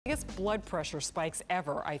Biggest blood pressure spikes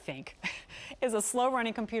ever, I think, is a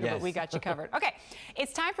slow-running computer, yes. But we got you covered. Okay,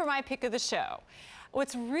 it's time for my pick of the show.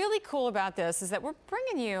 What's really cool about this is that we're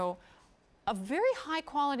bringing you a very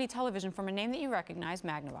high-quality television from a name that you recognize,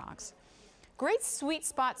 Magnavox. Great sweet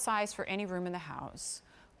spot size for any room in the house.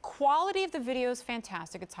 Quality of the video is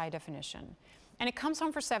fantastic. It's high definition. And it comes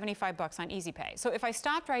home for $75 on Easy Pay. So if I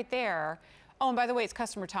stopped right there, oh, and by the way, it's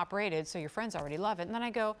customer top rated, so your friends already love it. And then I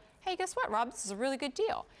go, hey, guess what, Rob? This is a really good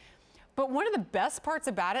deal. But one of the best parts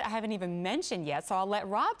about it I haven't even mentioned yet, so I'll let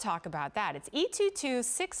Rob talk about that. It's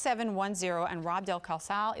E226710, and Rob Del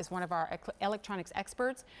Calsal is one of our electronics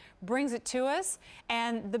experts, brings it to us.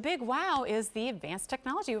 And the big wow is the advanced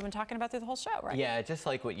technology we've been talking about through the whole show, right? Yeah, just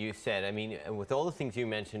like what you said. I mean, with all the things you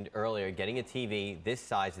mentioned earlier, getting a TV this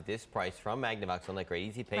size at this price from Magnavox on that great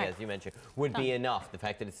Easy Pay, as you mentioned, would be enough, the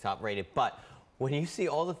fact that it's top rated. But when you see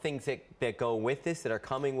all the things that go with this, that are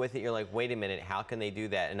coming with it, you're like, wait a minute, how can they do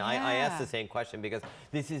that? And I asked the same question because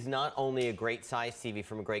this is not only a great size TV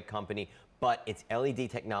from a great company, but it's LED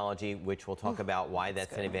technology, which we'll talk about why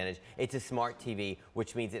that's an advantage. It's a smart TV,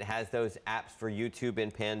 which means it has those apps for YouTube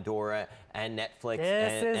and Pandora and Netflix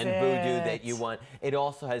and Vudu that you want. It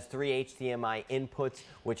also has 3 HDMI inputs,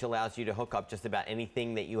 which allows you to hook up just about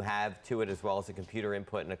anything that you have to it, as well as a computer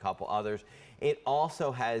input and a couple others. It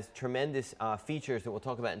also has tremendous features that we'll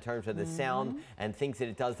talk about in terms of the sound and things that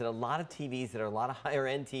it does that a lot of TVs, that are a lot of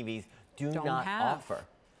higher-end TVs, do not offer.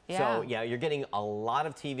 So, yeah, you're getting a lot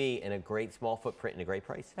of TV in a great small footprint and a great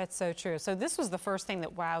price. That's so true. So this was the first thing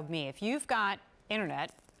that wowed me. If you've got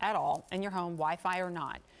internet at all in your home, Wi-Fi or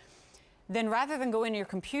not, then rather than go into your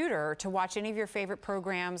computer to watch any of your favorite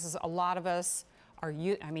programs, as a lot of us are,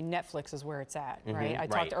 I mean, Netflix is where it's at, right? I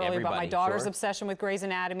talked earlier about my daughter's obsession with Grey's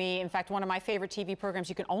Anatomy. In fact, one of my favorite TV programs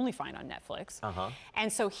you can only find on Netflix.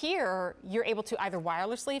 And so here, you're able to either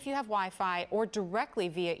wirelessly, if you have Wi-Fi, or directly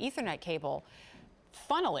via Ethernet cable,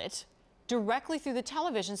 funnel it directly through the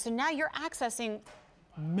television. So now you're accessing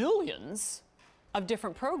millions of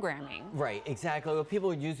different programming. Right, exactly. Well, people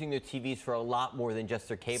are using their TVs for a lot more than just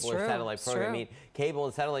their cable or satellite programming. I mean, cable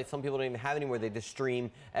and satellite, some people don't even have anymore. They just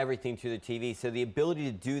stream everything to their TV. So the ability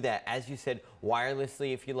to do that, as you said,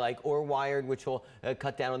 wirelessly if you like, or wired, which will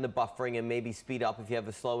cut down on the buffering and maybe speed up if you have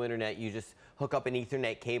a slow internet. You just hook up an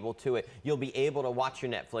Ethernet cable to it. You'll be able to watch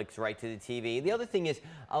your Netflix right to the TV. The other thing is,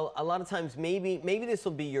 a lot of times, maybe this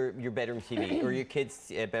will be your bedroom TV or your kid's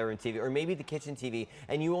bedroom TV, or maybe the kitchen TV,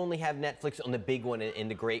 and you only have Netflix on the big one in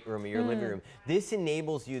the great room or your living room. This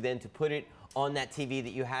enables you then to put it on that TV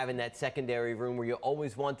that you have in that secondary room where you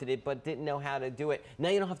always wanted it but didn't know how to do it. Now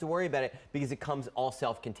you don't have to worry about it because it comes all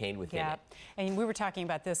self-contained within it. And we were talking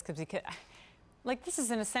about this because like, this is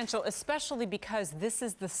an essential, especially because this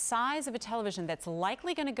is the size of a television that's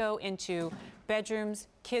likely going to go into bedrooms,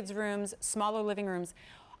 kids' rooms, smaller living rooms.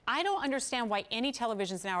 I don't understand why any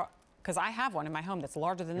televisions now, because I have one in my home that's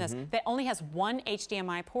larger than this, that only has one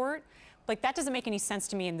HDMI port. Like, that doesn't make any sense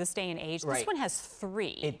to me in this day and age. This one has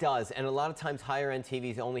 3. It does, and a lot of times higher-end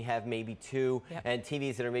TVs only have maybe 2, and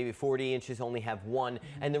TVs that are maybe 40 inches only have 1.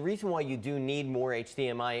 And the reason why you do need more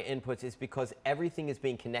HDMI inputs is because everything is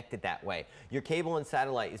being connected that way. Your cable and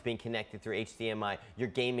satellite is being connected through HDMI. Your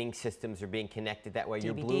gaming systems are being connected that way.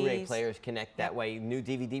 Your Blu-ray players connect that way. New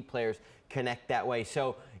DVD players connect that way.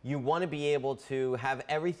 So you want to be able to have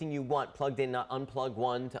everything you want plugged in, not unplug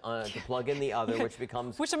one to plug in the other, which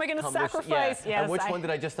becomes... Which am I going to sacrifice? And which one did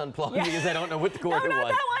I just unplug because I don't know what the cord it was? No, not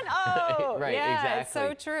that one. Oh, right, exactly. It's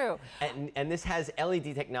so true. And this has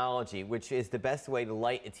LED technology, which is the best way to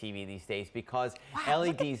light a TV these days because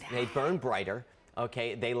LEDs, they burn brighter.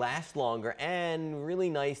 Okay, they last longer and really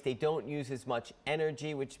nice. They don't use as much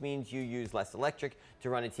energy, which means you use less electric to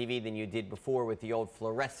run a TV than you did before with the old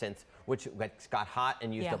fluorescents, which got hot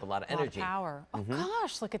and used up a lot of energy. Power. Oh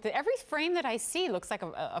gosh, look at every frame that I see looks like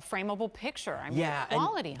a frameable picture. I mean, the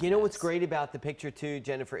quality. You know what's great about the picture too,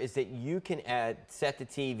 Jennifer, is that you can set the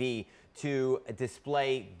TV to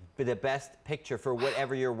display the best picture for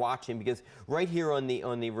whatever you're watching, because right here on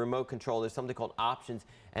the remote control there's something called options,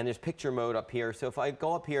 and there's picture mode up here. So if I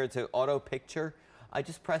go up here to auto picture, I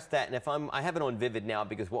just press that, and if I have it on vivid now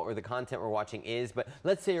because the content we're watching is, but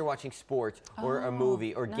let's say you're watching sports or a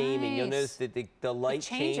movie or gaming, you'll notice that the light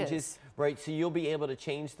changes, right? So you'll be able to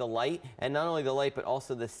change the light, and not only the light but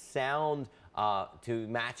also the sound to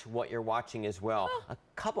match what you're watching as well. A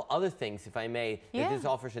couple other things, if I may, that this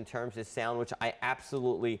offers in terms of sound, which I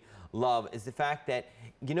absolutely love, is the fact that,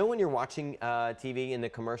 you know, when you're watching TV and the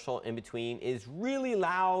commercial in between is really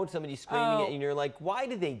loud, somebody screaming it, and you're like, why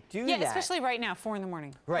did they do that? Yeah, especially right now, 4 in the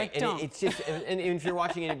morning. Right, like, and it's just, and if you're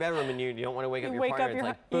watching in your bedroom and you don't want to wake up your partner, it's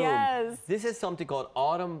like, boom. This is something called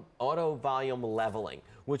auto volume leveling,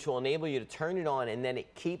 which will enable you to turn it on, and then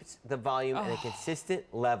it keeps the volume at a consistent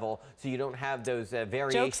level, so you don't have those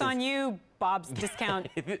variations. Joke's on you, Bob's Discount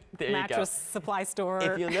Mattress Supply Store.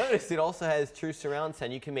 If you'll notice, it also has true surround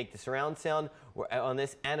sound. You can make the surround sound on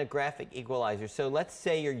this and a graphic equalizer. So let's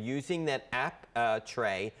say you're using that app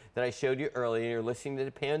tray that I showed you earlier, and you're listening to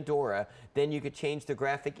the Pandora, then you could change the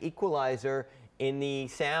graphic equalizer in the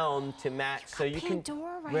sound to match. So you can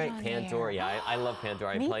Pandora. Yeah, I love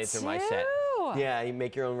Pandora. I play it through my set. Yeah, you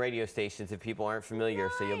make your own radio stations if people aren't familiar,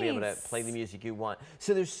 so you'll be able to play the music you want.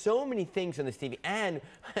 So there's so many things on this TV, and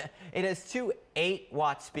it has two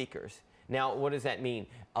 8-watt speakers. Now, what does that mean?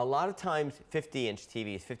 A lot of times 50-inch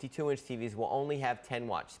TVs, 52-inch TVs will only have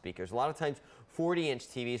 10-watt speakers. A lot of times 40-inch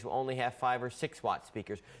TVs will only have 5 or 6-watt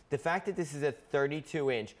speakers. The fact that this is a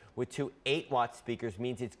 32-inch with two 8-watt speakers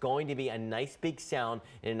means it's going to be a nice big sound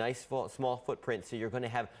in a nice small footprint, so you're going to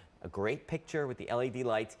have a great picture with the LED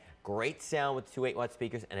lights, great sound with two 8-watt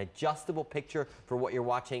speakers, an adjustable picture for what you're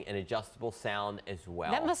watching, and adjustable sound as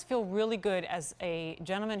well. That must feel really good as a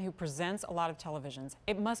gentleman who presents a lot of televisions.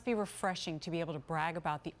 It must be refreshing to be able to brag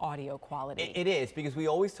about the audio quality. It is, because we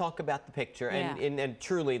always talk about the picture, and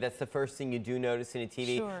truly that's the first thing you do notice in a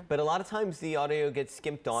TV. Sure. But a lot of times the audio gets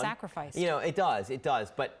skimped on. Sacrificed. You know, it does.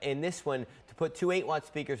 But in this one, to put two 8-watt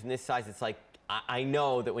speakers in this size, it's like, I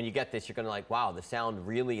know that when you get this, you're going to like, wow, the sound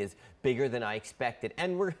really is bigger than I expected.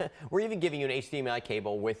 And we're even giving you an HDMI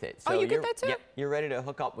cable with it. So you get that too? Yep, you're ready to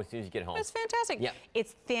hook up as soon as you get home. That's fantastic. Yep.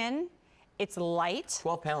 It's thin. It's light.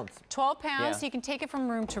 12 pounds. 12 pounds, so you can take it from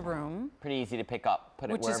room to room. Pretty easy to pick up, put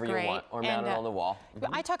it wherever you want, or mount it on the wall.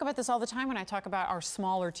 I talk about this all the time when I talk about our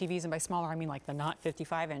smaller TVs, and by smaller I mean like the not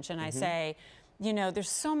 55-inch, and I say, you know, there's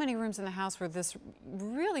so many rooms in the house where this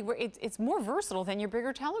really, it's more versatile than your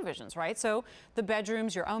bigger televisions, right? So the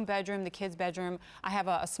bedrooms, your own bedroom, the kids' bedroom. I have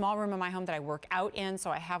a small room in my home that I work out in, so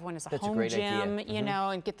I have one as a home gym, you know,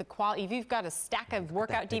 and get the quality. If you've got a stack of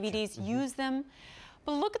workout DVDs, use them.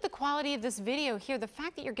 But look at the quality of this video here. The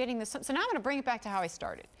fact that you're getting this. So now I'm going to bring it back to how I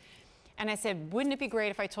started. And I said, wouldn't it be great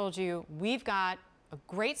if I told you we've got a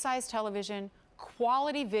great size television,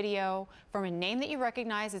 quality video from a name that you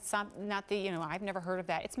recognize. It's not the, you know, I've never heard of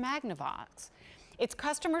that. It's Magnavox. It's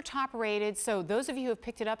customer top rated, so those of you who have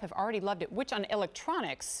picked it up have already loved it, which on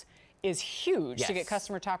electronics is huge to get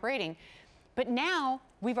customer top rating. But now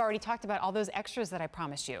we've already talked about all those extras that I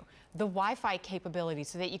promised you. The Wi-Fi capability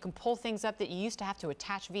so that you can pull things up that you used to have to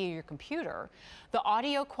attach via your computer. The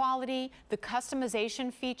audio quality, the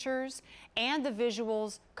customization features, and the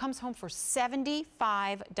visuals comes home for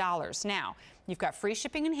 $75. Now, you've got free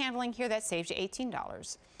shipping and handling here. That saves you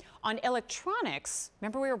 $18. On electronics,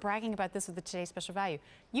 remember we were bragging about this with the Today's Special Value.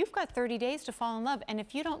 You've got 30 days to fall in love, and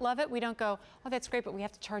if you don't love it, we don't go, oh, that's great, but we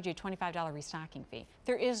have to charge you a $25 restocking fee.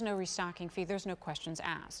 There is no restocking fee. There's no questions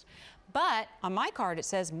asked. But on my card, it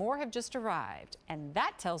says more have just arrived, and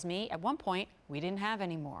that tells me at one point we didn't have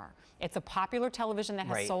any more. It's a popular television that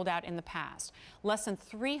has sold out in the past. Less than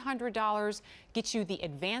 $300 gets you the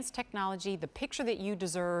advanced technology, the picture that you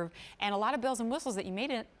deserve, and a lot of bells and whistles that you may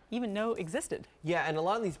not even know existed. Yeah, and a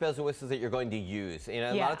lot of these bells and whistles that you're going to use. You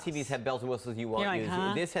know, a lot of TVs have bells and whistles you won't use.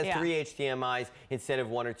 This has 3 HDMIs instead of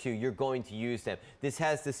 1 or 2. You're going to use them. This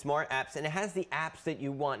has the smart apps, and it has the apps that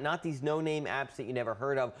you want, not these no-name apps that you never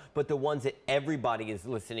heard of, but the ones that everybody is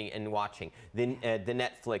listening and watching. The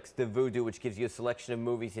Netflix, the Vudu, which gives you a selection of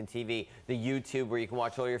movies and TV, the YouTube, where you can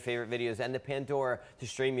watch all your favorite videos, and the Pandora to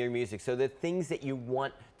stream your music. So the things that you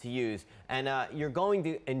want to use, and you're going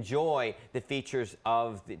to enjoy the features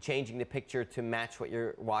of changing the picture to match what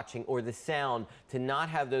watching, or the sound to not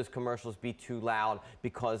have those commercials be too loud,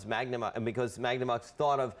 because Magnavox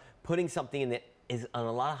thought of putting something in that is on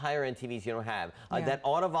a lot of higher end TVs you don't have. That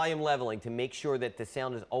auto volume leveling to make sure that the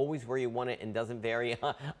sound is always where you want it and doesn't vary.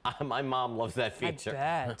 My mom loves that feature.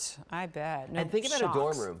 I bet. No, and think about a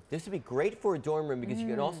dorm room. This would be great for a dorm room because you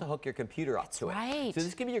can also hook your computer up to it. So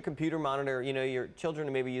this could be your computer monitor. You know, your children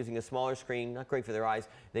are maybe using a smaller screen, not great for their eyes.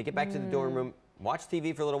 They get back to the dorm room, watch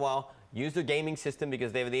TV for a little while, use their gaming system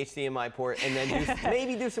because they have the HDMI port, and then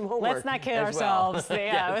maybe do some homework. Let's not kid ourselves.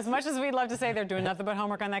 As much as we'd love to say they're doing nothing but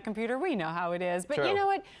homework on that computer, we know how it is. But you know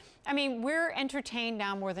what? I mean, we're entertained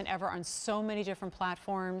now more than ever on so many different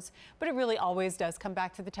platforms, but it really always does come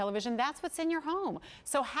back to the television. That's what's in your home.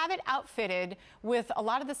 So have it outfitted with a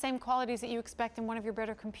lot of the same qualities that you expect in one of your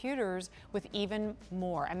better computers with even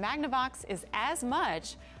more. And Magnavox is as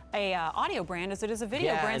much a audio brand as it is a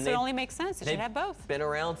video brand, so it only makes sense. It should have both. Been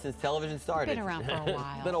around since television started. Been around for a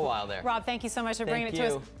while. Been a while there. Rob, thank you so much for bringing it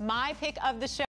to us. My pick of the show.